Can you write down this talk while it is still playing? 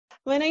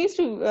when I used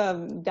to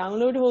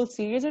download a whole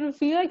series, it would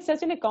feel like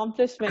such an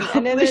accomplishment.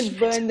 And then I'd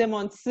burn them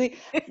on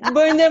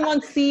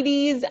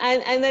CDs,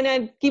 and then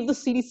I'd keep the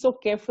CDs so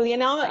carefully.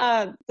 And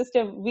now, just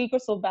a week or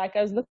so back,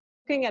 I was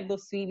looking at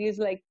those CDs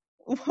like,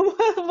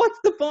 what's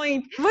the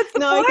point? What's the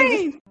now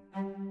point?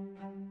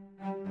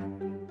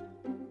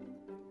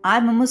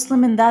 I'm a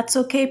Muslim and That's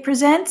Okay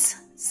presents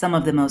some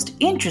of the most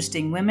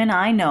interesting women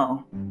I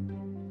know.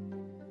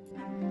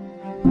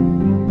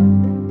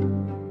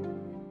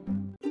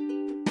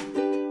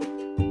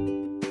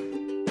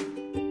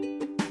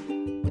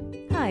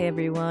 Hi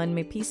everyone,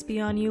 may peace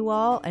be on you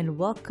all, and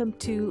welcome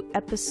to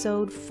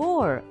episode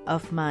 4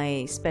 of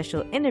my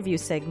special interview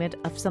segment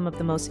of some of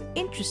the most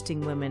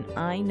interesting women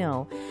I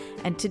know.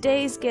 And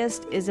today's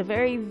guest is a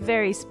very,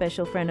 very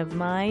special friend of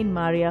mine,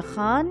 Maria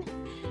Khan.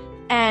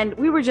 And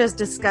we were just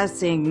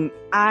discussing,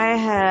 I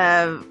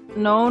have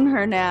known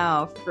her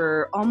now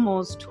for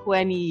almost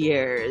 20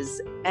 years.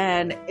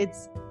 And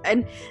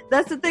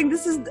that's the thing.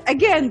 This is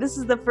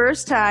the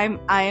first time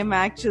I am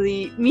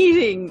actually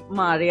meeting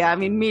Maria.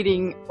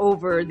 Meeting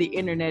over the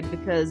internet,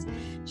 because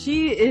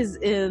she is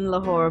in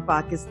Lahore,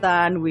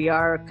 Pakistan. We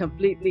are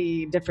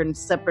completely different,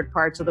 separate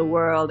parts of the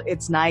world.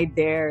 It's night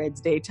there, it's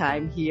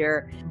daytime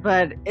here.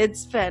 But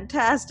it's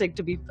fantastic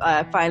to be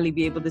finally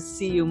be able to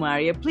see you,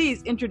 Maria.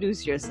 Please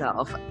introduce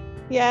yourself.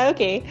 Yeah,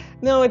 okay.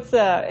 No, it's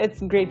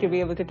great to be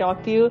able to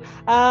talk to you.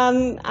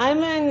 I'm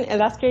an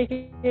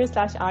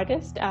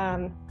illustrator/artist.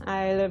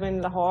 I live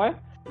in Lahore.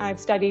 I've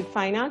studied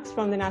fine arts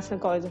from the National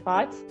College of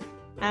Arts.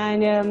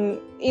 And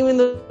even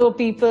though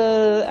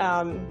people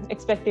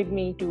expected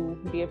me to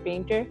be a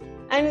painter,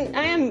 and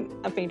I am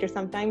a painter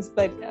sometimes,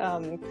 but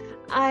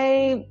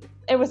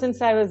ever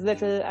since I was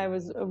little, I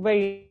was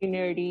very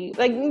nerdy.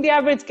 Like the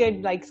average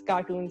kid likes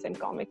cartoons and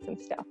comics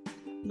and stuff.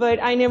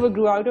 But I never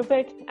grew out of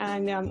it,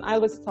 and I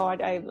always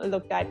thought, I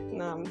looked at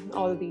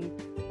all the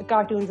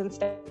cartoons and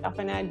stuff,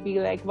 and I'd be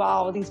like,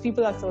 wow, these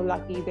people are so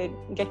lucky, they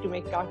get to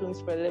make cartoons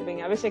for a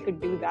living. I wish I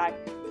could do that.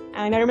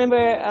 And I remember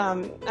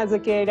as a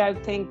kid,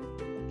 I'd think,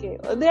 okay,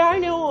 there are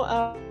no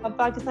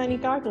Pakistani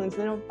cartoons,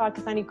 there are no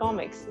Pakistani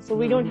comics, so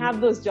we don't have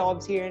those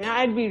jobs here. And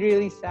I'd be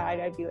really sad.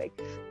 I'd be like,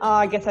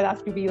 I guess I'd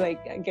have to be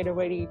like, get a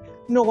very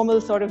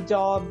normal sort of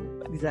job.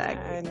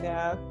 Exactly. And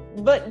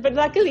but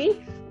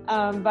luckily,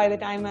 by the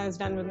time I was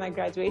done with my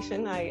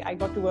graduation, I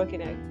got to work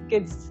in a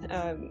kids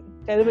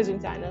television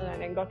channel,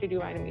 and I got to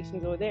do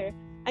animations over there.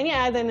 And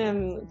yeah,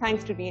 then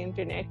thanks to the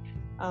internet,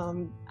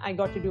 I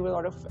got to do a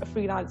lot of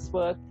freelance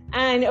work.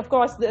 And of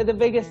course, the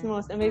biggest,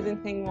 most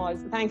amazing thing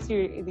was, thanks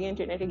to the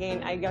internet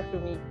again, I got to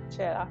meet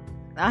Sheila.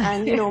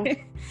 And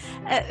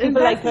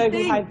people like her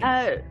who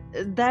had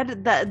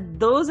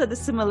those are the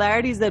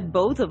similarities that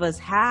both of us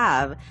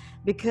have,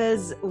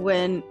 because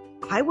when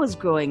I was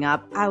growing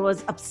up, I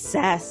was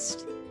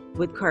obsessed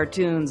with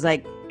cartoons.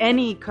 Like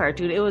any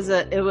cartoon, it was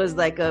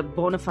like a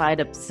bona fide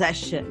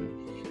obsession.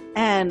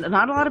 And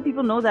not a lot of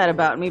people know that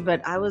about me,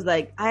 but I was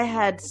like, I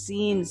had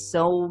seen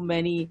so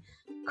many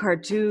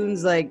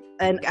cartoons, and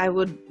I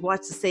would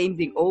watch the same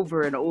thing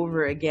over and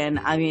over again.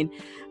 I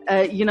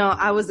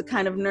was the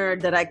kind of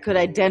nerd that I could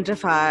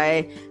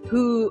identify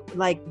who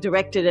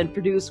directed and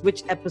produced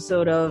which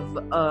episode of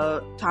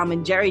Tom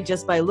and Jerry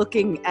just by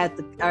looking at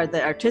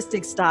the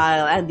artistic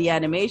style and the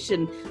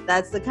animation.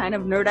 That's the kind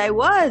of nerd I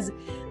was.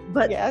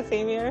 But yeah,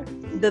 same here.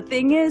 The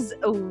thing is,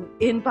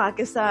 in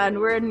Pakistan,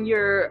 when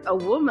you're a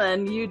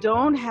woman, you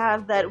don't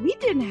have that. We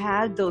didn't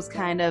have those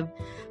kind of,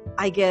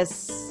 I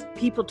guess,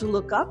 people to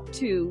look up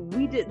to.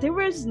 There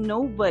was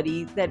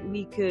nobody that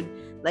we could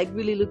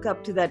really look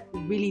up to that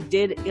really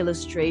did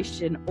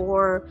illustration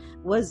or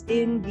was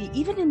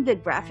even in the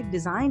graphic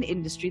design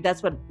industry.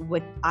 That's what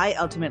I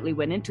ultimately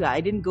went into. I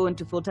didn't go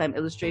into full-time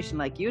illustration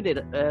like you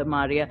did,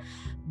 Maria.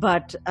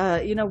 But,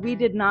 we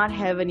did not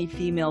have any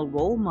female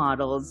role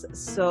models.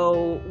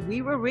 So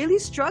we were really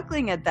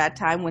struggling at that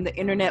time when the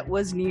internet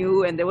was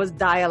new and there was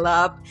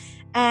dial-up.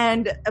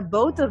 And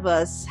both of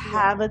us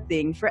have a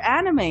thing for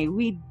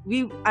anime.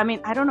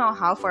 I don't know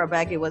how far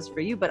back it was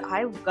for you, but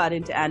I got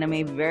into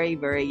anime very,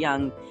 very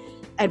young.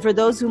 And for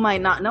those who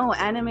might not know,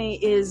 anime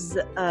is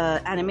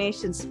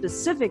animation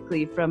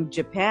specifically from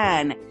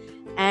Japan.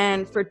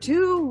 And for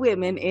two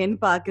women in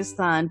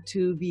Pakistan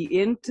to be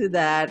into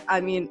that,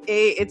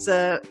 it's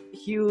a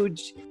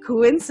huge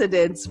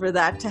coincidence for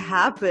that to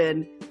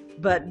happen.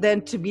 But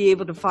then to be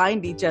able to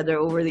find each other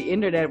over the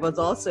internet was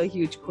also a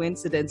huge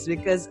coincidence,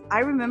 because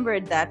I remember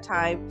at that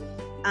time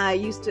I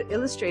used to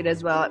illustrate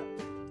as well.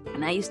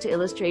 And I used to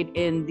illustrate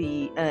in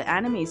the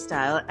anime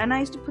style, and I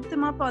used to put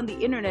them up on the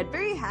internet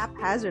very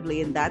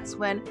haphazardly. And that's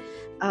when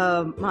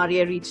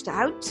Maria reached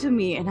out to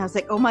me, and I was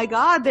like, oh my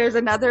God, there's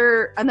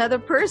another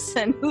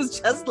person who's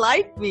just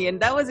like me. And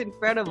that was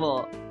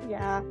incredible.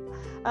 Yeah,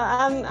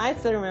 I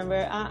still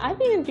remember. I've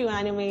been into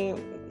anime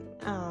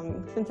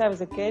since I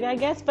was a kid, I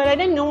guess, but I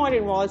didn't know what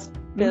it was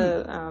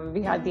till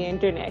we had the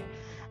internet.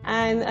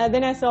 And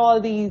then I saw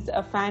all these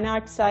fan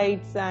art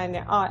sites and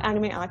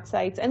anime art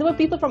sites, and there were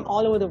people from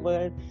all over the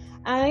world.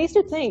 And I used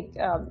to think,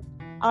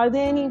 are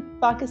there any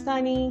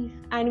Pakistani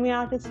anime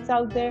artists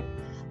out there?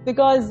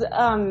 Because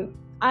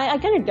I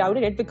kind of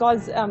doubted it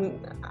because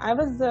I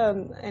was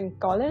in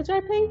college,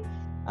 I think.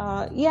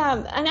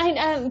 And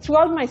I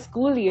throughout my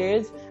school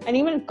years and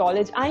even in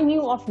college, I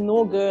knew of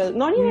no girl,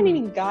 not even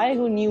any guy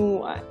who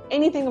knew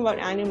anything about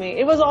anime.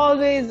 It was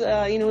always,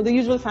 the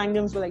usual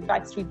fandoms were like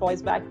Backstreet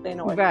Boys back then,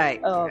 or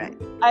Right.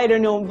 I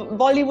don't know,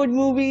 Bollywood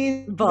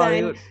movies.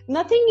 Bollywood. And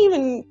nothing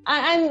even,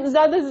 and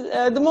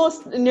the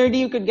most nerdy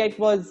you could get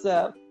was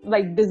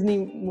like Disney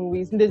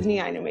movies, Disney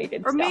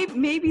animated or stuff.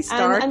 maybe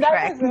Star And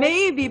Trek, was,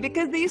 maybe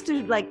because they used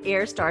to like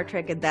air Star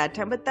Trek at that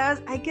time. But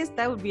I guess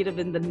that would have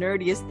been the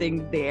nerdiest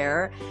thing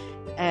there.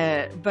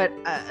 But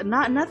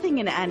nothing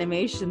in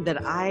animation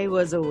that I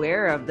was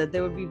aware of. That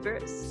there would be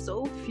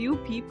so few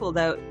people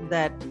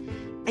that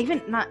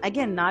even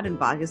not in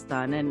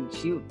Pakistan. And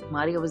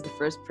Maria was the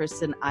first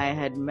person I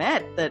had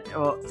met that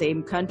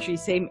same country,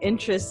 same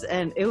interests,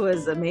 and it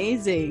was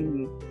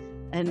amazing.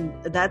 And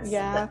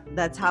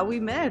that's how we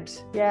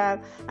met.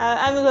 Yeah,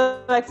 I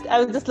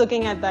was just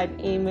looking at that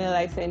email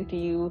I sent to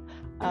you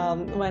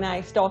when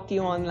I stalked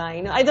you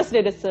online. I just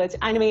did a search,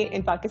 anime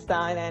in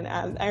Pakistan,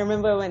 and I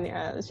remember when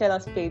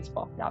Shaila's page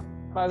popped up.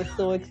 I was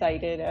so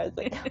excited. I was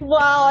like,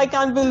 wow, I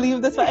can't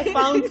believe this. I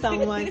found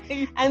someone.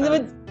 And there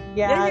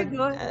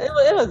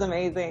was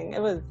amazing.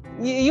 It was,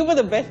 you were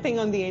the best thing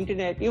on the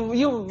internet. You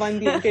won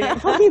the internet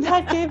for me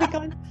that day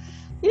because,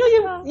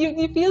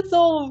 you feel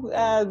so...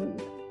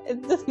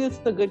 it just feels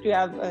so good to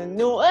have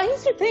I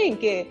used to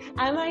think,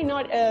 am I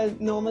not a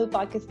normal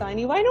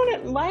Pakistani?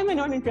 Why am I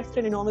not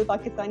interested in normal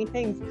Pakistani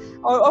things?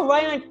 Or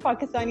why aren't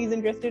Pakistanis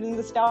interested in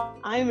the stuff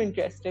I'm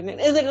interested in?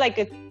 Is it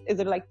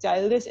like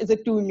childish? Is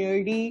it too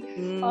nerdy?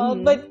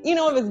 But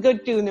it was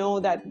good to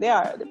know that there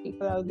are other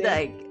people out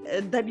there.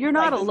 That you're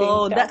not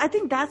alone. I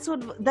think that's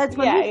when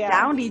we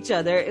found each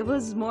other. It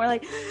was more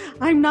like,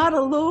 I'm not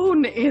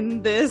alone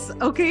in this.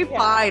 Okay,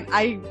 fine.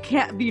 I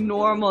can't be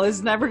normal.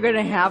 It's never going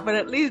to happen.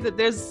 At least that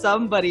there's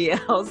somebody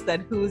else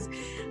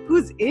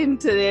who's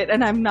into it,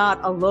 and I'm not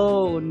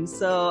alone.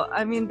 So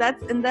I mean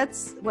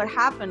that's what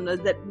happened, was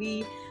that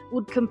we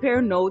would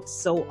compare notes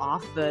so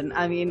often.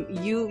 I mean,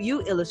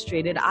 you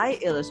illustrated, I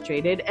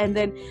illustrated, and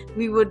then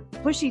we would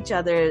push each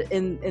other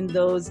in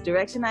those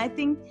directions. I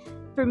think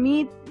for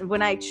me,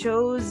 when I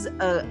chose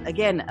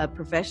a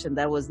profession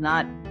that was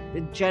not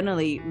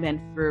generally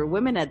meant for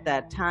women at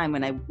that time,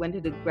 when I went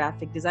into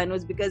graphic design,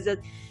 was because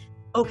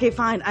okay,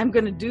 fine, I'm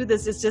going to do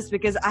this. It's just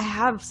because I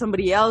have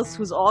somebody else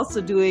who's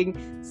also doing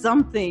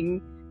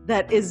something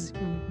that is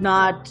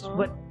not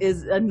what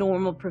is a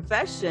normal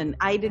profession.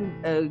 I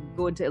didn't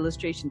go into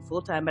illustration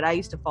full time, but I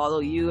used to follow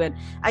you, and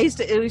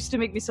it used to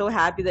make me so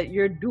happy that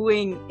you're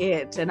doing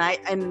it. And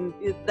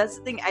that's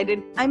the thing.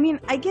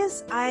 I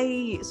guess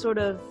I sort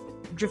of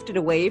drifted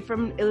away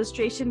from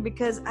illustration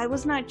because I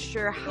was not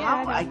sure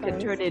how I could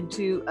turn it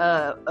into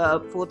a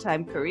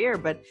full-time career,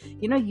 but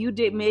you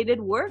made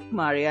it work,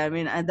 Maria. I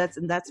mean, and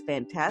that's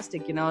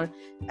fantastic. And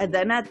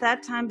then at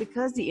that time,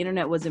 because the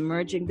internet was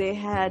emerging, they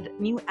had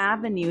new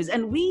avenues,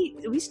 and we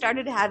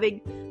started having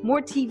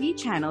more TV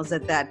channels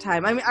at that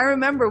time. I mean, I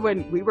remember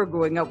when we were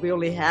growing up, we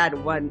only had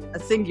a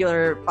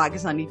singular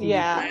Pakistani TV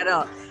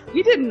channel.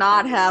 We did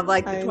not have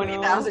like the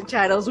 20,000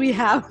 channels we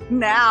have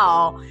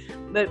now.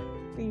 But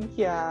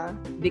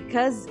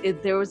because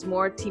there was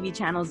more TV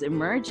channels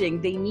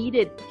emerging, they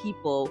needed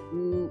people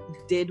who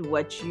did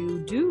what you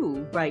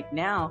do right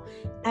now.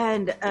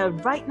 And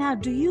right now,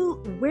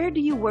 where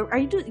do you work?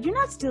 You're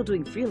not still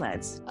doing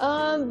freelance?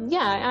 I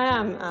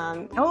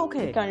am.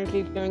 Okay.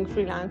 Currently doing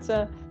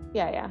freelancer.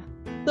 Yeah.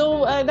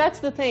 So that's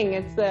the thing.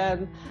 It's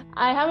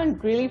I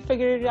haven't really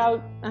figured it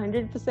out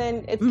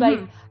 100%. It's like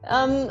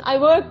I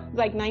work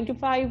like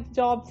 9-to-5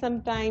 jobs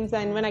sometimes,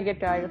 and when I get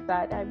tired of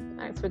that,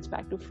 I switch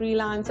back to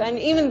freelance. And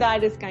even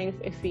that is kind of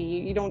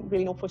iffy. You don't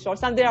really know for sure.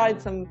 There are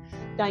some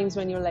times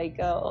when you're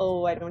like,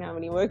 I don't have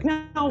any work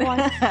now.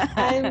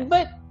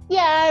 But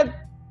yeah.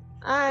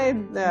 I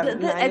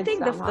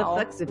think the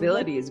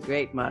flexibility is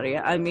great,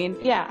 Maria. I mean,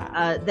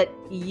 that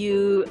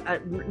you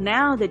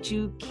now that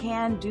you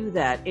can do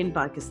that in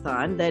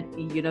Pakistan, that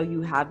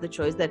you have the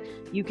choice that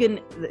you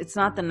can. It's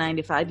not the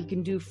 9-to-5. You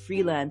can do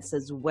freelance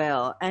as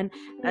well. And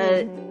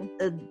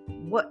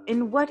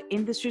what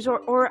industries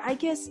or I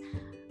guess,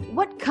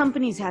 what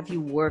companies have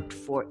you worked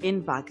for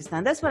in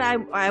Pakistan? That's what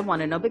I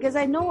want to know, because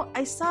I know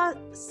I saw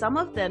some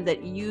of them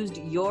that used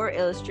your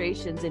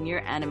illustrations and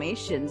your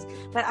animations,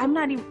 but I'm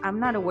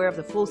not aware of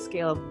the full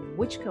scale of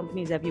which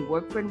companies have you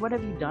worked for and what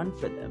have you done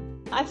for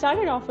them. I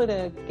started off with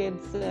a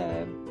kids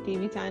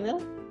TV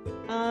channel.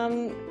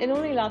 It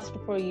only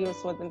lasted for a year or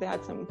so, then they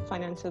had some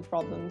financial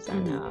problems,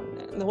 and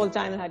the whole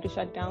channel had to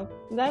shut down.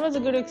 That was a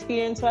good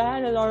experience. So I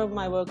had a lot of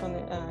my work on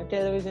the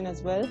television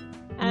as well.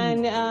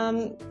 And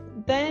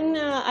then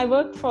I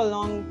worked for a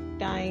long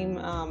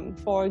time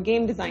for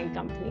game design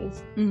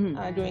companies,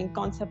 doing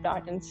concept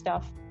art and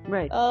stuff.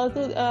 Right.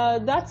 So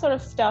that sort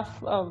of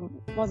stuff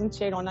wasn't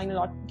shared online a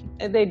lot.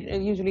 They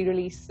usually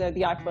release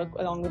the artwork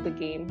along with the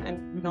game,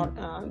 and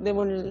they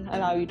wouldn't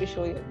allow you to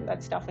show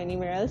that stuff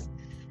anywhere else.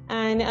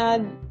 And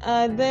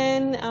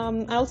then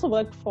I also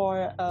worked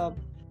for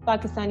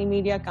Pakistani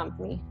media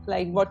company,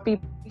 like what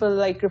people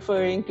like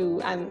referring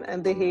to,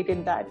 and they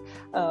hated that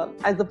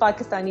as the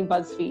Pakistani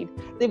BuzzFeed.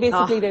 They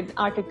basically did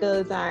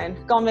articles and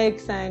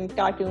comics and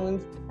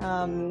cartoons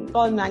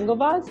called Mango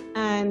Bars,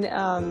 and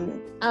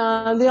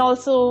they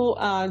also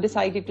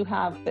decided to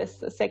have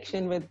this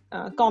section with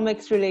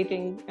comics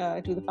relating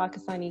to the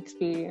Pakistani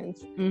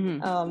experience.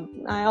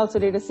 I also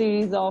did a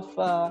series of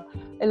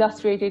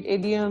illustrated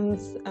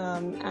idioms,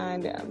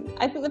 and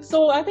I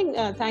think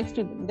thanks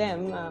to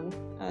them,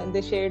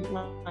 they shared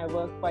my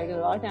work quite a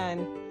lot,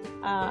 and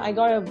I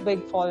got a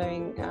big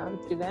following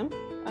to them.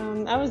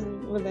 I was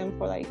with them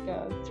for like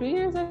 3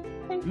 years, I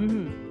think.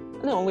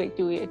 No, wait,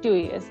 2 years. 2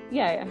 years.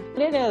 Yeah. I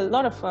did a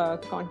lot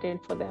of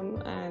content for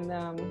them. And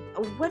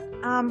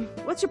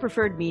what's your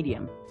preferred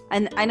medium?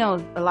 And I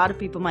know a lot of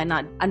people might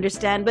not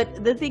understand,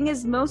 but the thing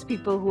is, most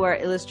people who are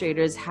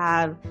illustrators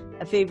have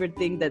a favorite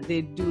thing that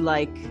they do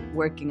like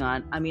working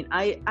on. I mean,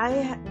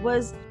 I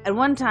was at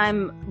one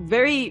time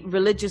very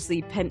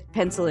religiously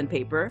pencil and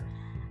paper,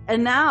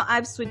 and now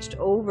I've switched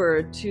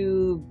over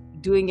to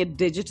doing it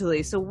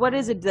digitally. So what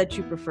is it that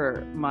you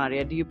prefer,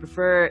 Maria? Do you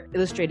prefer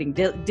illustrating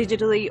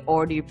digitally,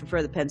 or do you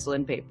prefer the pencil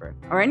and paper,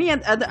 or any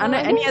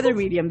other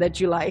medium that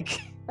you like?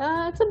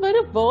 It's a bit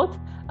of both.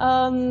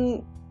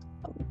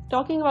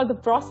 Talking about the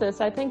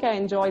process, I think I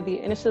enjoy the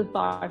initial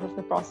part of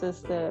the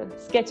process, the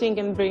sketching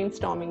and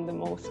brainstorming the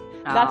most.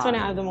 That's when I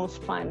have the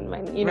most fun,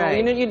 when you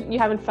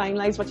haven't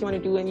finalized what you want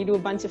to do, and you do a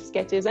bunch of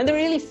sketches and they're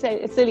really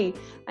silly,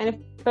 and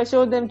if I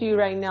showed them to you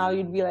right now,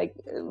 you'd be like,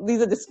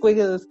 these are the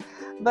squiggles.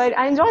 But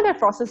I enjoy that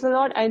process a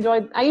lot. I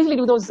usually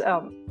do those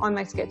on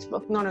my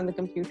sketchbook, not on the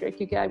computer.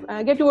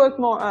 I get to work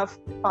more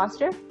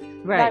faster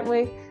that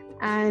way,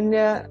 and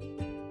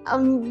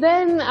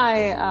then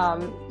I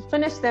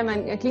finish them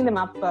and clean them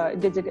up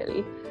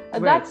digitally.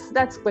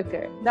 That's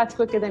quicker. That's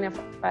quicker than if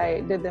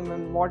I did them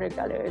in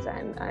watercolors.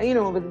 And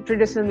with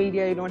traditional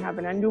media, you don't have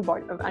an undo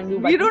button.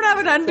 You don't have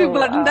an undo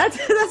button. That's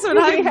what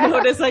I've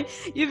noticed. Like,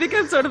 you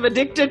become sort of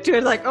addicted to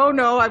it. Like, oh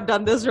no, I've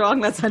done this wrong.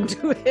 Let's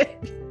undo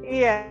it.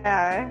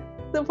 Yeah.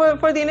 So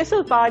for the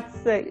initial parts,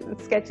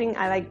 sketching,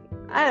 I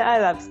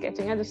love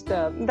sketching. I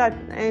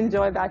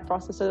enjoy that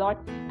process a lot.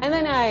 And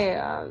then I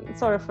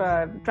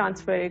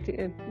transfer it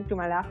to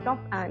my laptop,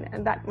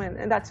 and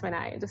that's when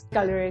I just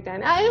color it.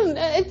 And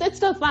it's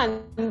still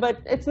fun, but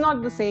it's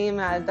not the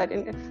same as that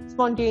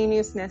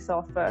spontaneousness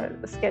of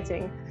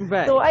sketching.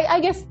 Right. So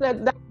I guess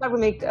that would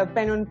make a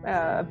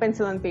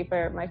pencil and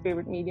paper my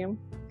favorite medium.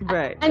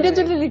 Right. And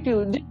digitally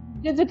too.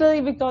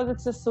 Digitally, because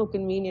it's just so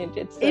convenient.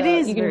 It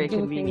is you can very do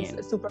convenient.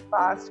 Things super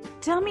fast.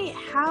 Tell me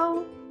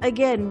how,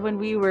 again, when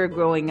we were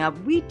growing up,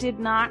 we did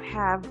not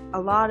have a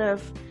lot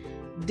of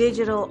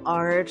digital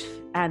art,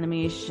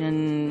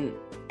 animation,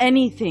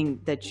 anything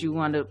that you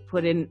want to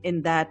put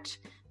in that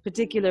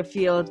particular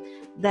field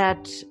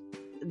that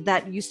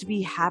used to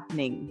be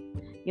happening.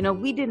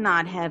 We did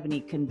not have any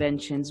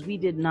conventions. We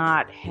did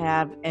not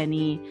have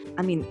any,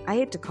 I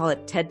hate to call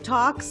it TED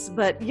Talks,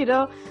 but,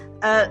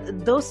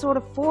 those sort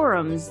of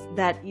forums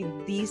that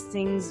these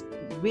things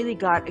really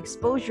got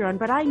exposure on.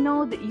 But I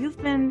know that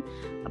you've been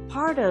a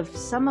part of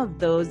some of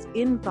those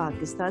in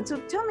Pakistan. So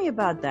tell me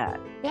about that.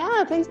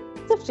 Yeah, things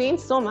have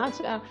changed so much.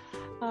 Back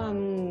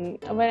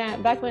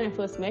when I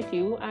first met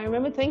you, I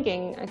remember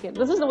thinking, okay,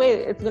 this is the way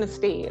it's going to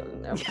stay.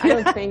 I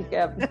don't think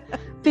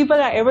people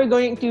are ever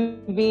going to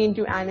be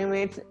into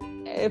anime.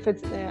 I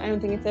don't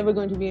think it's ever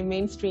going to be a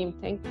mainstream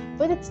thing.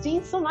 But it's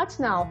changed so much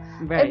now.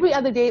 Right. Every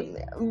other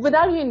day,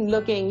 without even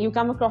looking, you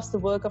come across the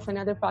work of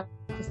another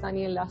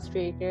Pakistani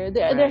illustrator.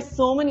 There's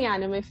so many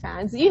anime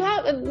fans. You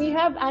have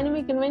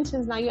anime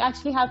conventions now. You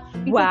actually have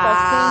people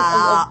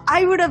cosplaying.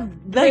 I would have.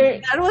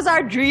 That was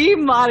our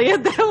dream, Maria.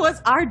 That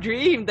was our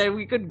dream, that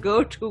we could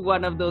go to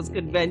one of those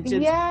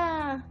conventions.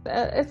 Yeah,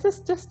 it's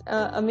just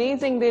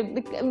amazing.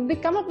 They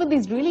come up with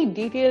these really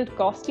detailed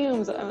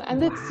costumes,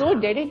 and it's so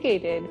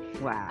dedicated.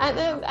 Wow.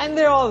 And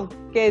they're all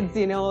kids,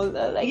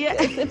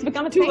 it's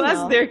become a thing to us,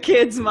 now. They're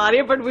kids,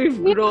 Maria, but we've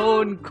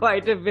grown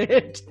quite a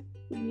bit.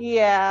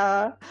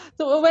 Yeah.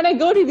 So when I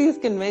go to these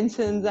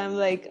conventions, I'm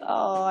like,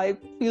 oh, I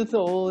feel so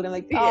old. I'm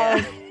like, oh.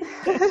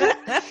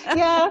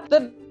 Yeah.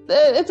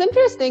 It's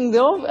interesting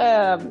though,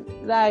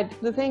 that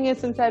the thing is,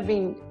 since I've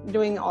been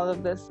doing all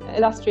of this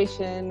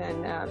illustration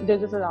and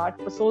digital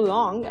art for so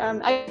long,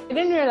 I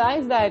didn't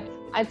realize that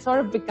I'd sort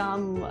of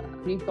become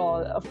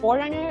a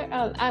forerunner.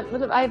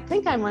 I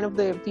think I'm one of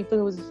the people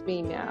who's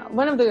been,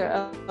 one of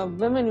the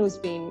women who's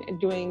been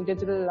doing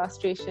digital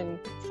illustration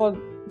for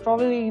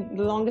probably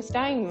the longest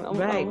time.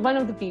 Right. One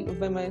of the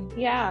women,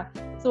 yeah.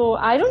 So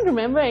I don't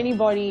remember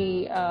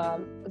anybody,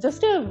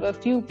 just a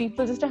few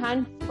people, just a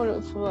handful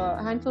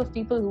of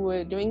people who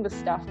were doing this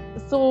stuff.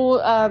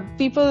 So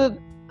people,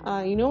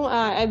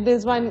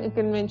 there's one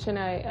convention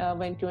I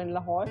went to in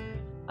Lahore.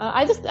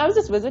 I was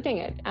just visiting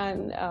it,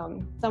 and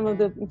some of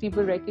the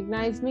people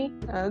recognized me.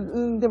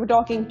 They were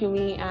talking to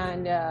me,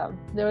 and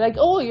they were like,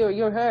 "Oh,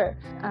 you're her,"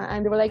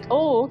 and they were like,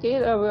 "Oh, okay,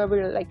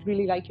 we like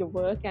really like your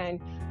work." And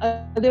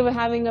they were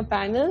having a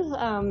panel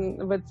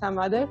with some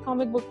other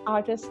comic book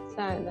artists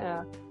and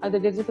other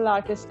digital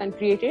artists and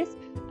creators,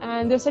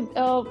 and they said,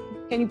 "Oh,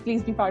 can you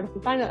please be part of the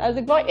panel?" I was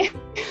like, "Why?"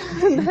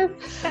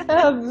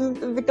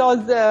 Because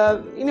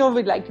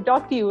we'd like to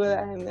talk to you,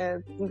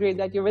 and great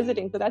that you're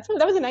visiting. So that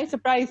was a nice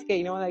surprise,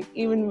 like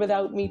even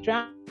without me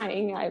trying,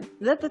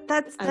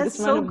 that's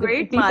so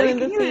great, Mari.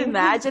 Can you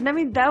imagine? I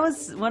mean, that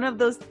was one of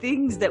those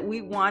things that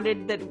we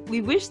wanted, that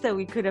we wish that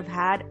we could have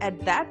had at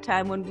that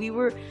time when we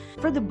were,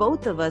 for the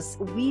both of us,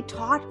 we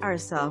taught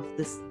ourselves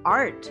this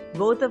art.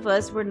 Both of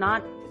us were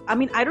not, I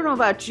mean, I don't know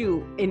about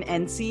you in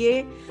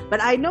NCA,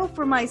 but I know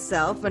for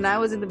myself, when I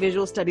was in the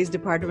visual studies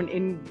department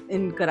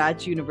in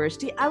Karachi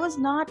University, I was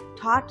not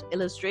taught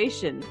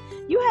illustration.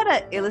 You had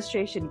an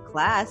illustration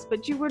class,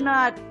 but you were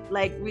not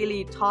like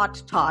really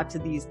taught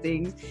these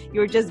things. You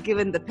were just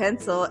given the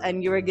pencil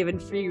and you were given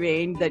free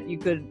rein that you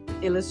could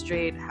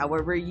illustrate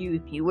however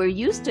you were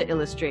used to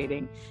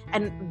illustrating.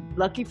 And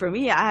lucky for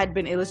me, I had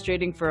been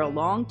illustrating for a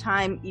long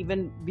time,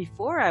 even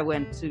before I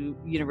went to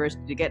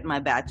university to get my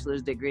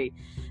bachelor's degree.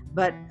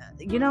 But,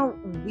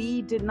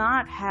 we did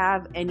not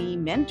have any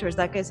mentors.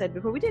 Like I said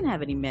before, we didn't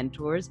have any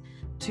mentors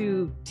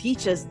to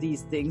teach us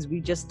these things. We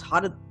just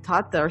taught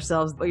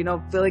ourselves,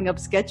 filling up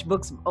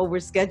sketchbooks over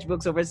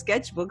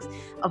sketchbooks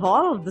of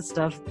all of the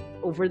stuff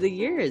over the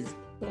years.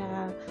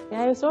 Yeah,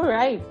 you're so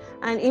right.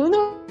 And even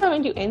though I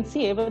went to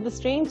NCA, but the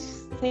strange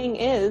thing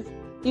is,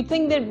 you'd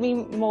think they'd be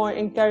more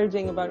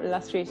encouraging about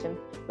illustration.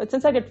 But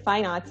since I did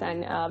fine arts,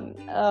 and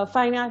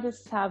fine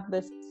artists have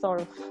this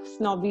sort of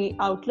snobby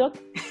outlook,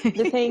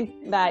 they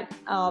think that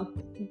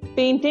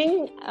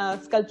painting,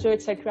 sculpture,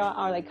 etc.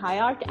 are like high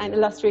art, and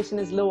illustration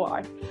is low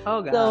art.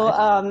 Oh, God.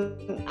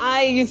 So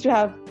I used to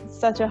have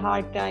such a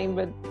hard time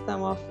with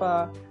some of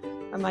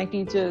my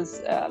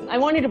teachers. I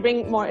wanted to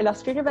bring more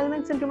illustrative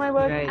elements into my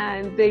work, right.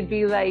 And they'd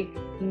be like,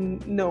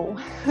 "No,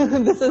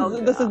 this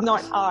is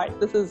not art.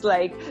 This is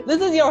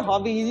your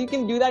hobby. You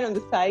can do that on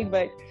the side."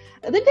 But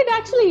they did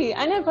actually,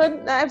 and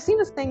I've seen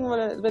this thing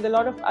with a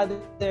lot of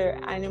other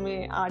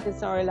anime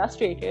artists or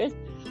illustrators.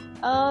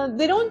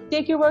 They don't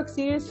take your work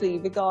seriously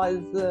because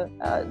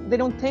they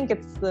don't think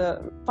it's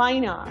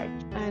fine art,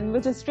 and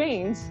which is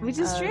strange.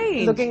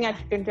 Looking at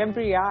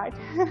contemporary art,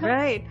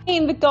 right?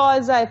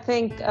 Because I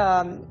think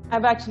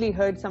I've actually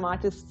heard some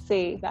artists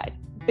say that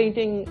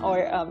painting or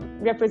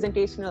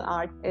representational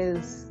art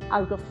is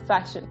out of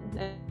fashion,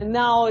 and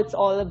now it's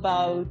all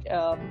about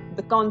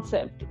the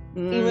concept.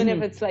 Even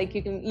if it's like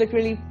you can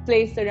literally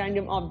place a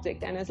random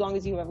object, and as long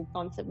as you have a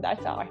concept,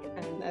 that's art,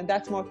 and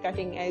that's more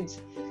cutting edge.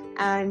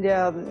 And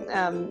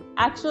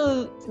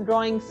actual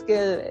drawing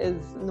skill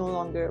is no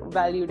longer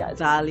valued.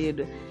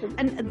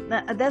 And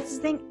that's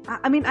the thing.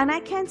 I mean, and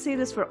I can't say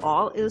this for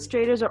all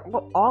illustrators or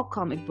all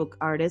comic book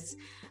artists,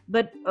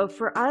 but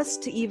for us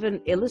to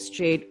even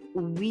illustrate,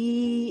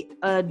 we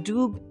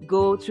do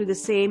go through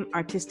the same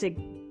artistic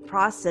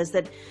process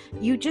that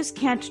you just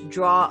can't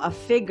draw a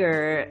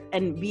figure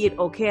and be it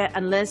okay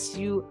unless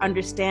you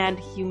understand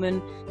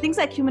things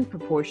like human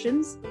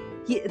proportions.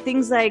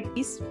 Things like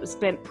he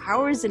spent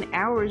hours and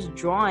hours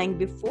drawing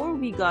before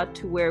we got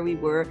to where we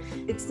were.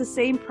 It's the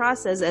same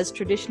process as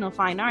traditional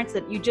fine arts,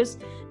 that you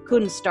just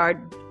couldn't start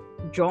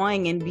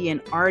drawing and be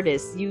an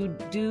artist. You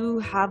do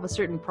have a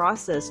certain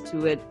process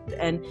to it,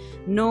 and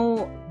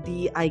know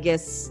the, I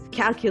guess,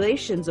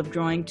 calculations of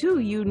drawing too.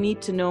 You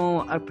need to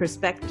know a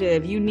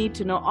perspective. You need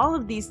to know all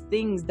of these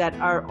things that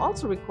are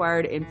also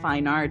required in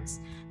fine arts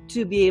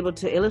to be able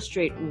to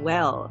illustrate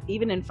well.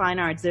 Even in fine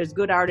arts, there's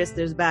good artists,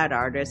 there's bad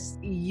artists.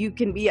 You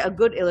can be a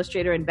good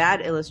illustrator and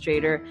bad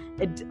illustrator.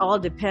 It all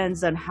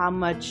depends on how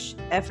much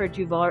effort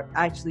you've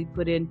actually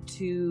put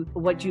into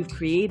what you've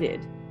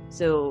created.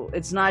 So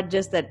it's not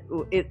just that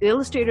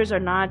illustrators are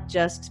not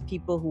just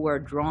people who are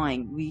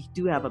drawing. We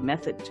do have a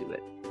method to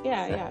it.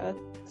 Yeah,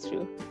 that's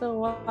true.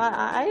 So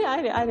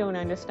I don't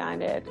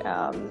understand it.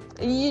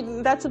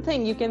 That's the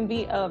thing. You can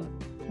be a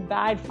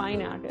bad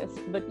fine artist,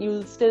 but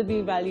you'll still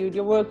be valued.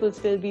 Your work will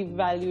still be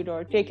valued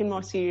or taken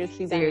more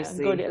seriously than a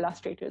good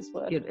illustrator's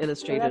work. Good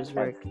illustrator's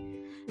work.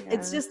 Yeah.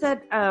 It's just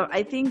that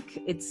I think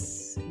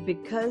it's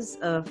because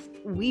of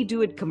we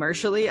do it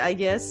commercially, I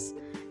guess.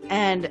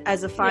 And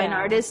as a fine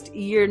artist,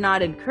 you're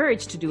not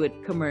encouraged to do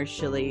it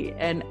commercially.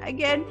 And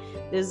again,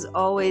 there's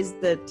always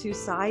the two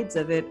sides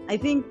of it. I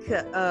think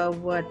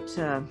what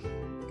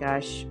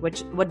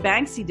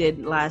Banksy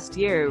did last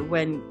year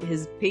when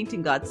his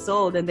painting got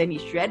sold and then he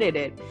shredded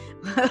it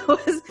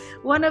was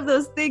one of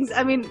those things.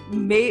 I mean,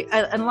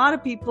 a lot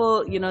of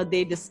people,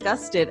 they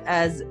discussed it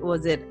as,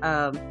 was it,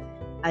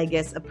 I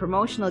guess, a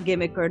promotional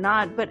gimmick or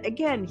not. But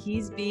again,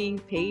 he's being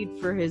paid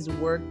for his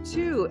work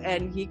too,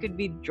 and he could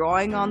be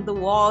drawing on the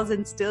walls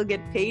and still get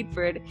paid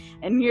for it.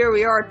 And here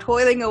we are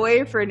toiling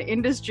away for an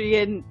industry,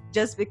 and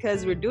just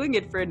because we're doing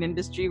it for an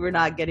industry, we're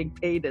not getting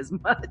paid as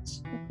much.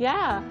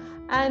 Yeah,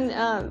 and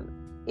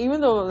even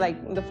though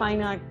like the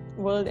fine art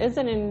world is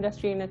an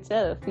industry in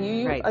itself.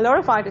 Right. A lot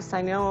of artists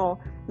I know,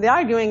 they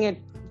are doing it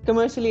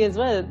commercially as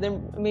well. Their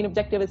main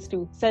objective is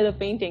to sell a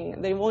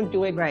painting. They won't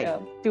do it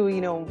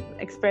to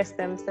express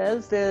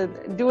themselves. They'll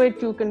do it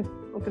to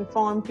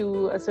conform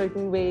to a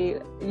certain way.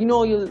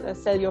 You'll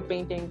sell your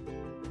painting,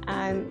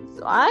 and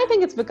so I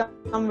think it's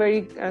become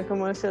very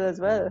commercial as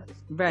well.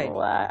 Right. So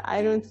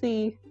I don't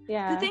see.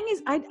 Yeah. The thing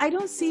is, I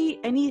don't see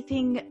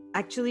anything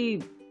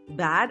actually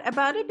bad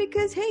about it,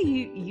 because hey,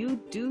 you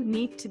do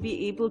need to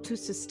be able to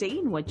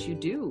sustain what you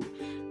do.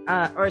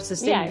 Or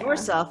sustain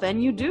yourself,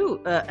 and you do,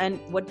 and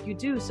what you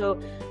do. So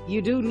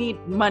you do need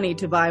money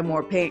to buy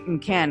more paint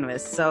and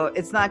canvas. So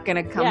it's not going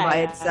to come by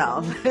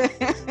itself.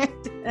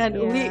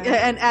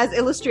 And as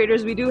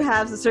illustrators, we do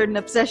have certain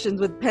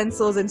obsessions with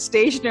pencils and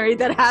stationery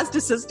that has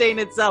to sustain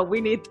itself. We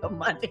need the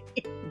money.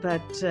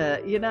 But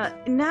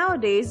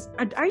nowadays,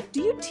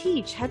 do you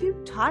teach? Have you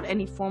taught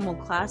any formal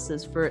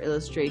classes for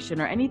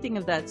illustration or anything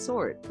of that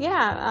sort?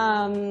 Yeah,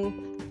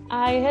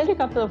 I held a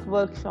couple of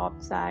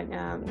workshops at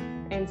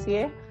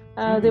NCA.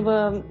 They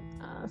were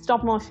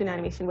stop motion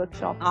animation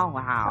workshops. Oh,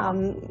 wow.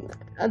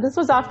 This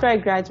was after I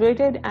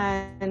graduated,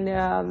 and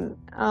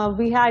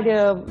we had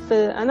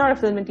not a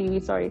film and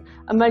TV, sorry,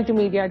 a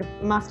multimedia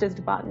master's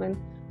department.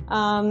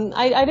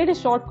 I did a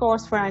short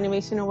course for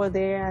animation over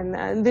there,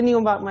 and they knew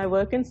about my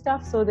work and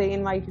stuff, so they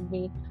invited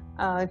me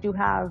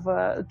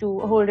to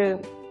hold a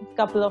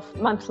couple of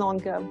month-long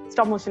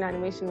stop motion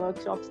animation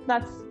workshops.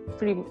 That's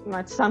pretty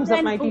much sums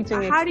up my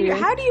teaching experience.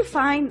 How do you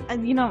find,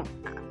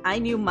 I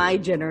knew my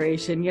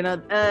generation,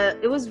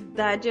 it was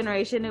that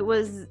generation, it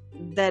was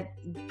that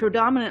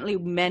predominantly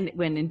men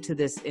went into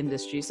this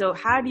industry. So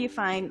how do you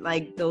find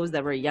like those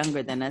that were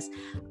younger than us?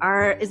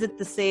 Is it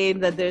the same,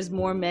 that there's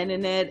more men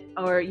in it,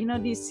 or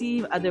do you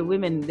see other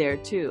women there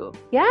too?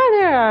 Yeah,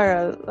 there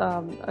are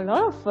a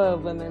lot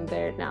of women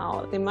there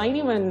now. They might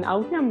even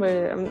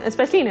outnumber,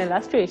 especially in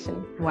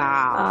illustration.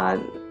 Wow.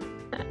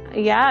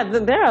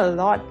 There are a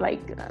lot.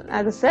 Like,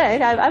 as I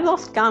said, I've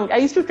lost count. I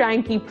used to try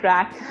and keep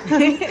track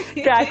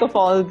of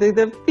all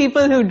the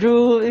people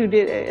who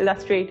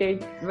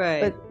illustrated.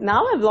 Right. But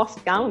now I've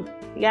lost count.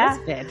 Yeah.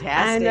 That's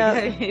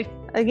fantastic.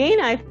 And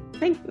again, I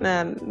think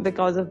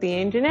because of the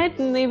internet,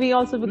 and maybe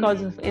also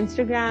because of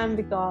Instagram,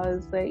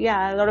 because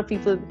a lot of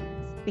people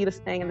see this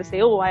thing and they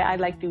say, oh, I'd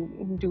like to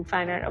do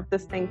fan art of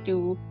this thing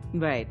too.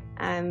 Right.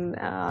 And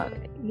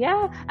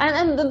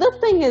and this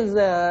thing is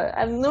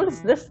I've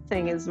noticed this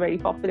thing is very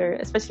popular,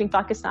 especially in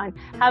Pakistan,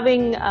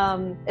 having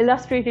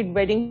illustrated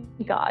wedding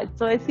cards.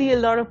 So I see a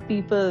lot of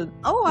people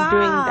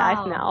doing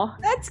that now.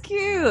 That's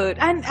cute.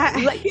 And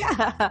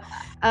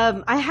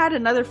I had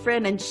another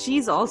friend, and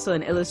she's also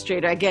an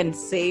illustrator, again,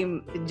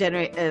 same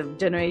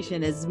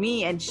generation as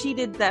me, and she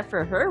did that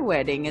for her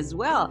wedding as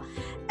well.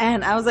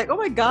 And I was like, oh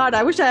my God,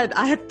 I wish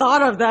I had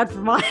thought of that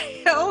for my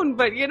own.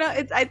 But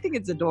I think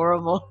it's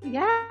adorable.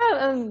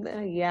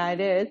 Yeah, it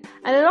is.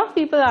 And a lot of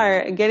people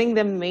are getting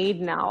them made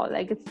now.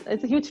 Like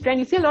it's a huge trend.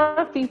 You see a lot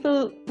of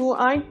people who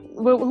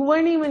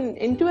weren't even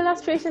into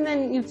illustration,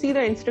 and you see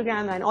their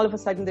Instagram, and all of a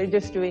sudden they're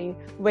just doing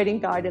wedding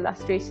card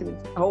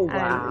illustrations. Oh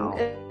wow!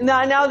 And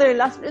now there's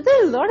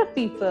a lot of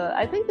people.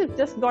 I think they've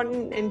just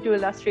gotten into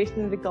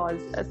illustration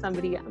because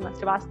somebody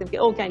must have asked them,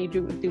 "Oh, can you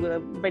do a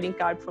wedding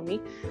card for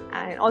me?"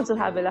 And also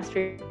have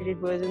illustrated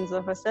versions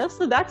of herself.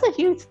 So that's a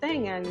huge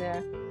thing, and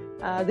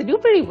they do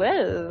pretty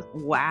well.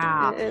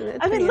 Wow.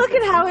 Look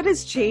at how it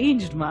has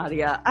changed,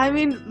 Maria.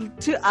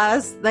 To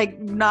us, like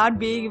not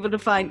being able to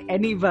find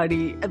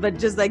anybody, but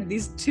just like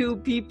these two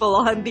people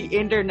on the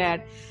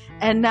internet.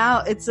 And now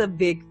it's a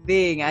big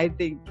thing. I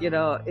think,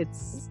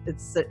 it's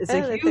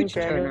a huge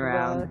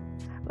turnaround.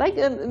 Like,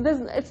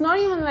 it's not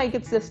even like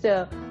it's just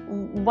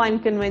one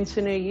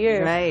convention a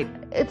year. Right.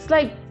 It's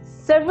like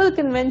several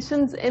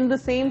conventions in the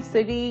same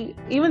city,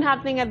 even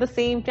happening at the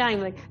same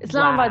time. Like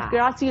Islamabad,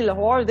 Karachi,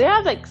 Lahore, they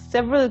have like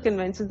several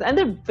conventions, and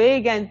they're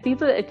big, and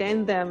people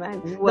attend them.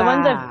 And the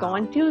ones I've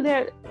gone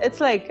to, it's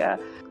like a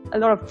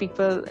lot of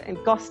people in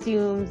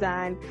costumes,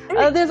 and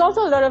there's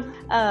also a lot of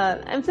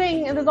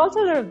there's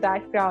also a lot of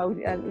that crowd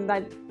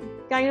that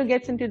kind of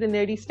gets into the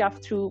nerdy stuff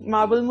through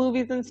Marvel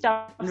movies and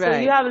stuff. Right. So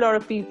you have a lot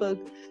of people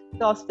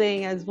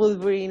cosplaying as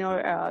Wolverine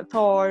or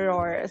Thor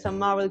or some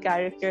Marvel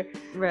character.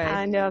 Right.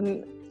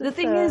 And the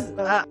thing is,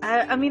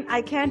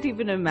 I can't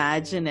even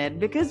imagine it,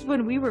 because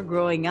when we were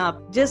growing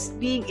up, just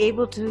being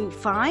able to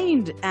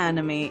find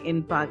anime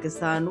in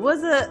Pakistan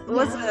was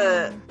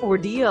a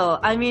ordeal.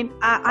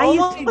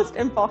 Almost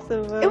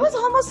impossible. It was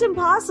almost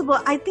impossible.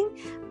 I think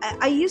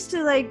we used to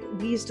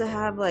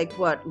have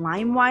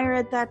LimeWire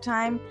at that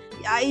time.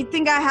 I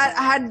think I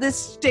had this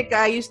stick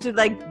I used to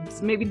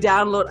maybe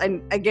download,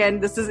 and again,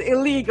 this is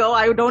illegal.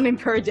 I don't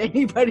encourage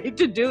anybody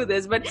to do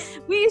this, but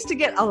we used to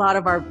get a lot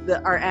of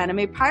our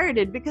anime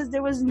pirated, because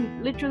there was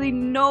literally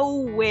no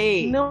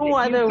way. No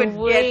other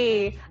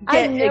way.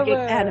 Get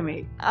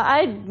anime.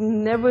 I'd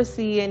never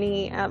see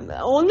any.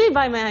 Only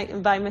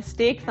by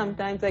mistake.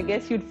 Sometimes I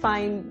guess you'd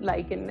find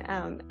like an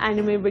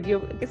anime video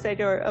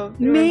cassette or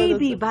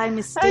maybe by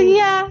mistake.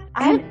 Yeah,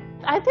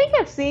 I think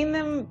I've seen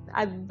them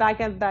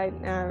back at that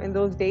in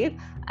those days.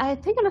 I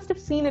think I must have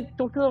seen a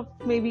total of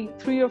maybe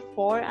 3 or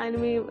 4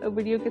 anime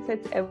video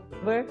cassettes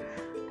ever.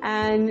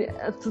 And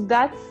so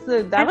that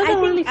was the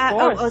only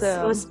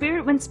force.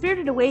 When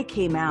Spirited Away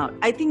came out,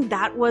 I think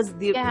that was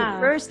the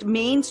first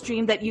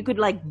mainstream that you could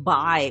like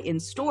buy in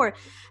store.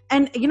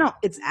 And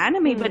it's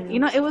anime, but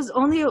it was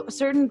only a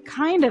certain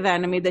kind of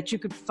anime that you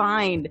could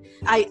find.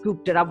 I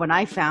scooped it up when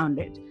I found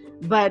it.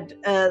 But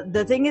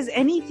the thing is,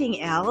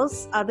 anything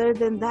else other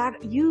than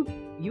that, you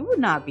would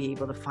not be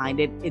able to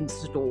find it in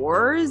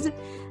stores.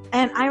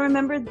 And I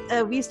remember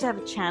we used to have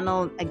a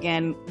channel,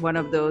 again, one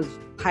of those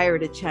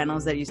pirated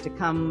channels that used to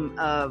come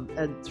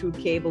through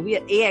cable. We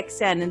had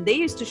AXN, and they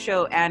used to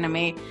show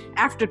anime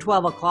after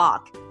 12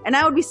 o'clock. And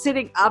I would be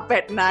sitting up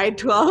at night,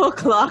 12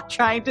 o'clock,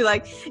 trying to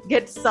like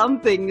get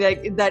something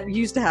like that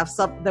used to have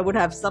that would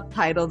have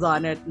subtitles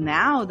on it.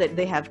 Now that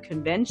they have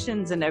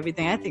conventions and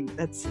everything, I think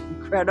that's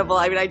incredible.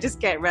 I mean, I just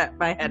can't wrap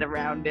my head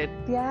around it.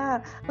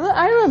 Yeah. Well,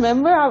 I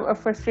remember how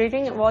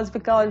frustrating it was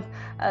because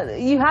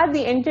you had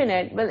the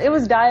internet, but it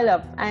was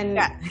dial-up. And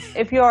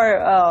if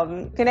your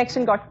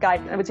connection got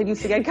cut, which it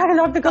used to get cut a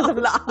lot because of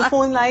the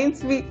phone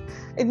lines, it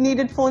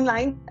needed phone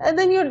lines. And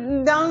then your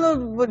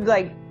download would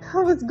like,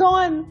 oh, it's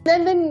gone.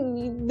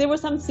 Then there were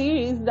some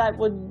series that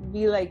would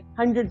be like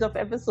hundreds of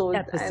episodes.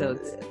 And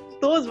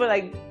those were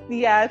like,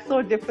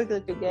 so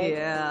difficult to get.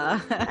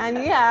 Yeah. And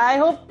I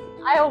hope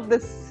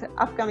this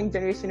upcoming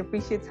generation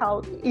appreciates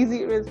how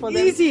easy it is for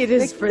them. Easy it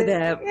is for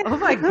them. Oh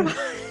my God.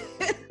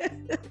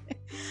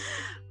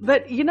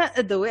 But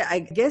the way, I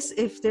guess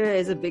if there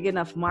is a big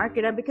enough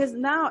market, and because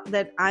now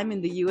that I'm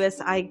in the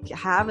US, I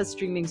have a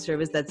streaming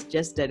service that's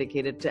just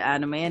dedicated to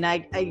anime, and I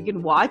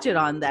can watch it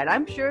on that.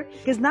 I'm sure,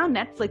 because now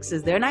Netflix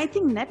is there, and I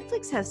think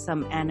Netflix has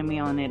some anime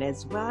on it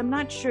as well. I'm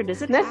not sure.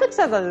 Does it? Netflix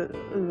has a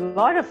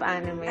lot of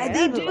anime.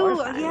 They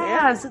do.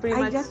 Yeah.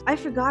 I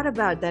forgot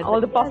about that.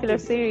 All the popular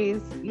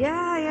series.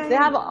 Yeah. They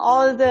have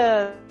all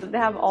the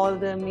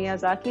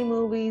Miyazaki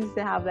movies.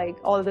 They have like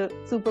all the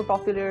super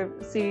popular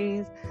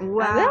series.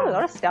 Wow. They have a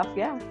lot of stuff,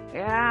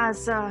 yeah.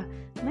 So,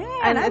 man,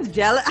 and I'm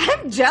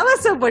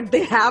jealous of what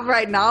they have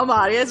right now,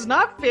 Maria. It's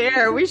not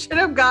fair. We should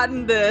have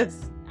gotten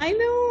this. I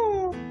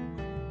know.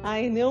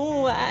 And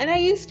when I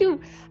used to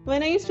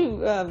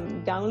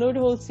download a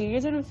whole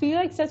series, it would feel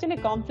like such an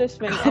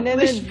accomplishment. And then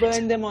I'd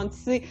burn them on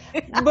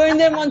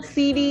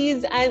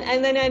CDs,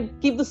 and then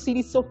I'd keep the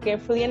CDs so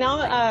carefully. And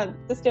now,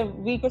 just a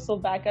week or so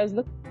back, I was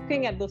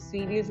looking at those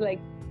CDs like,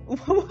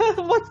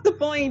 what's the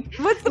point?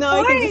 Now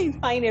I can just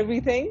find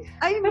everything.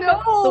 I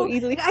know. So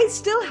easily. I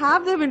still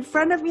have them in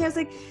front of me. I was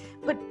like,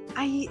 but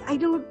I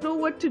don't know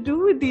what to do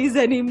with these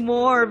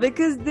anymore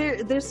because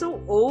they're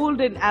so old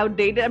and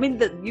outdated. I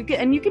mean, you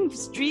can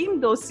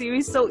stream those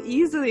series so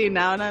easily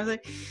now, and I was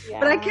like,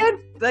 but I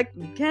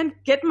can't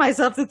get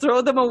myself to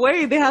throw them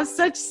away. They have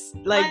such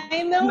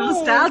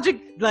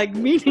nostalgic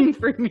meaning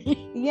for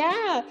me.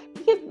 Yeah,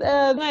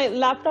 because my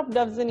laptop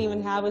doesn't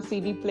even have a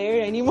CD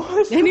player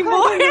anymore. So I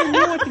don't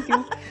know what to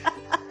do.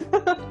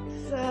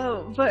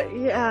 So, but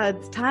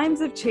times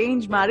have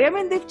changed, Mari. I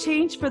mean, they've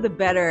changed for the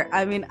better.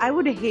 I mean, I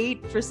would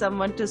hate for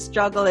someone to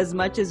struggle as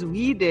much as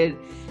we did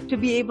to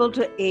be able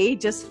to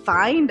just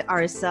find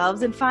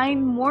ourselves and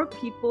find more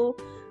people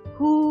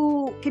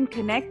who can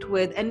connect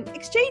with and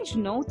exchange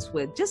notes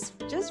with, just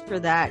for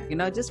that,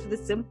 just for the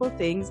simple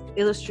things.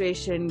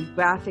 Illustration,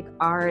 graphic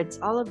arts,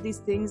 all of these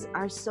things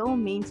are so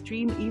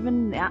mainstream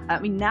even now. I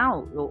mean,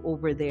 now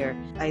over there,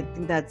 I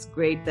think that's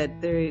great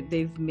that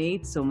they've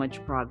made so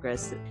much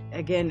progress.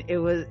 Again,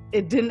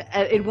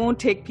 it won't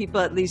take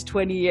people at least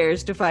 20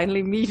 years to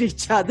finally meet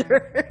each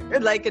other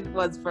like it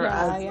was for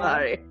us.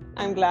 Sorry.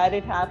 I'm glad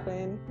it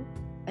happened.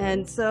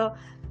 And so,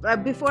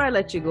 before I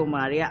let you go,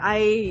 Maria,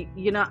 I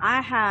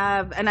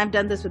have, and I've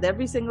done this with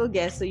every single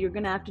guest, so you're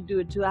going to have to do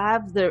it too. I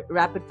have the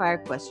rapid fire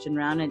question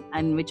round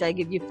in which I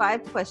give you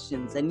 5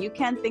 questions, and you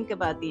can't think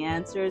about the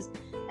answers,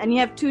 and you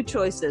have 2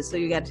 choices. So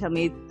you got to tell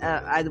me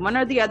either one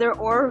or the other,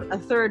 or a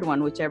third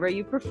one, whichever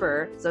you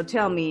prefer. So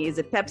tell me, is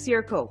it Pepsi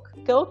or Coke?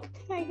 Coke,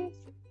 I guess.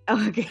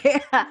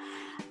 Okay.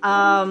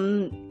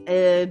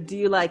 Do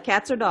you like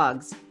cats or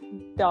dogs?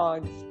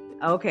 Dogs.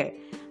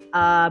 Okay.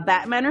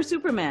 Batman or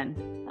Superman?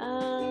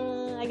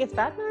 I guess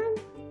Batman.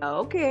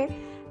 Okay.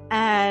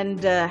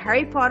 And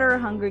Harry Potter or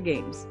Hunger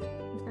Games?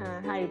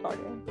 Harry Potter.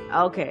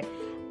 Okay.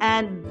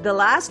 And the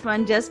last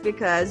one, just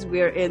because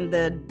we're in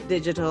the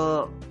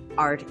digital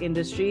art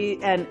industry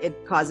and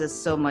it causes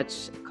so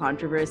much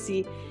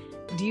controversy,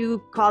 do you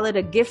call it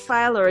a GIF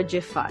file or a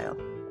GIF file?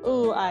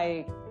 Oh,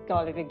 I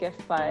call it a GIF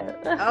file.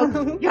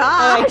 Oh,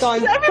 gosh.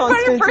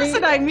 Every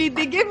person I meet,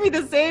 they give me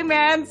the same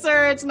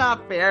answer. It's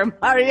not fair,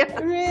 Maria.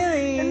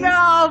 Really?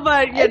 No,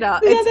 but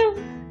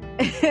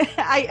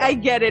I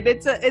get it.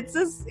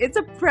 It's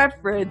a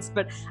preference,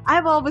 but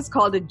I've always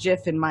called it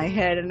GIF in my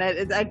head, and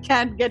I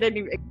can't get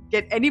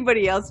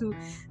anybody else who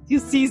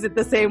sees it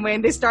the same way,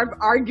 and they start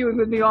arguing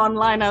with me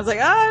online. I was like,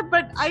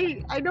 but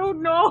I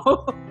don't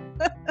know.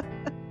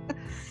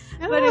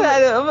 But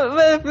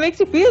it makes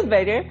you feel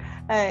better.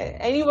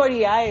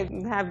 Anybody I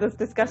have this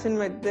discussion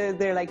with,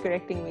 they're like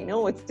correcting me.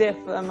 No, it's GIF.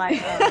 My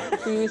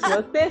previous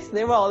workplace,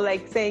 they were all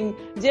like saying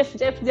GIF,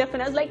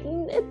 and I was like,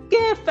 it's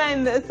GIF.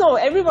 And so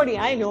everybody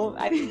I know,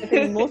 I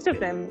think most of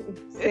them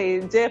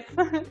say GIF.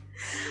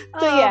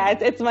 So yeah,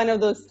 it's one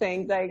of those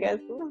things, I guess.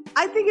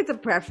 I think it's a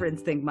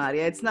preference thing,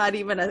 Maria. It's not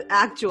even an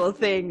actual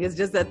thing. It's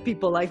just that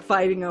people like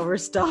fighting over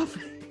stuff.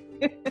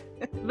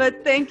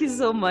 But thank you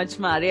so much,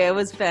 Maria. It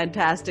was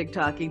fantastic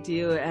talking to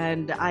you,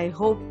 and I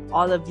hope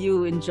all of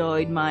you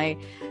enjoyed my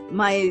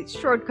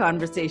short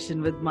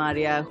conversation with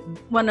Maria,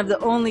 one of the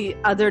only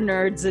other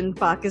nerds in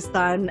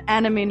Pakistan,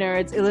 anime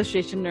nerds,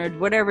 illustration nerd,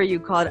 whatever you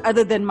call it,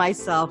 other than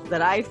myself,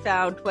 that I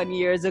found 20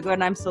 years ago,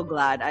 and I'm so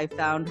glad I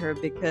found her,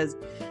 because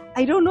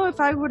I don't know if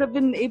I would have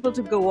been able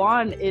to go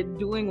on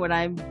doing what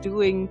I'm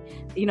doing,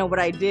 what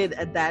I did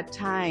at that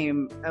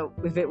time,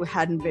 if it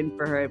hadn't been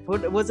for her.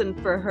 It wasn't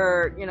for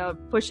her,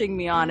 pushing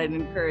me on and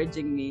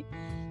encouraging me.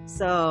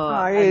 So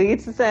really,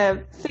 it's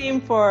the same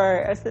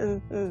for us.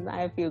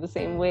 I feel the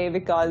same way,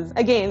 because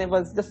again, it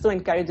was just so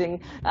encouraging.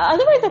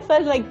 Otherwise, I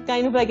felt like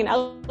kind of like an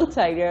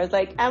outsider. I was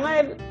like, am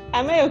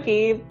I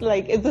okay?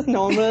 Like, is this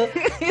normal?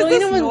 Is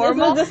this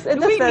normal? Do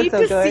we need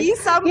to see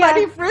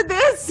somebody for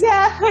this?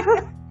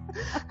 Yeah.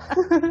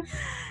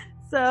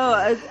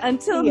 So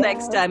until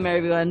next time,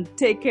 everyone,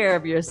 take care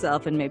of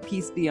yourself, and may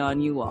peace be on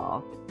you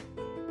all.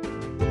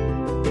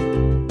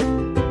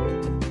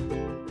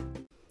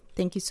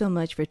 Thank you so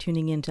much for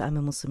tuning in to I'm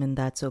a Muslim and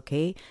That's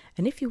Okay.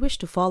 And if you wish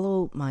to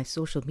follow my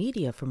social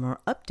media for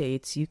more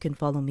updates, you can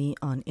follow me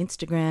on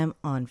Instagram,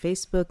 on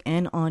Facebook,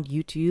 and on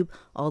YouTube.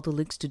 All the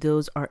links to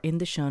those are in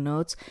the show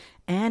notes.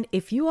 And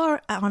if you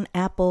are on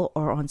Apple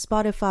or on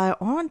Spotify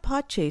or on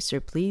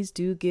Podchaser, please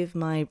do give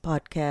my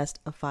podcast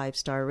a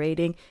 5-star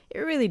rating. It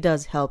really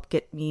does help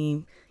get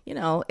me,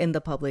 in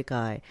the public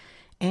eye.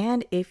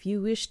 And if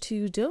you wish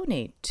to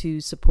donate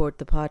to support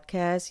the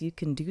podcast, you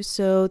can do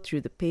so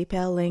through the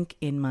PayPal link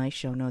in my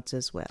show notes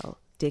as well.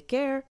 Take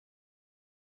care.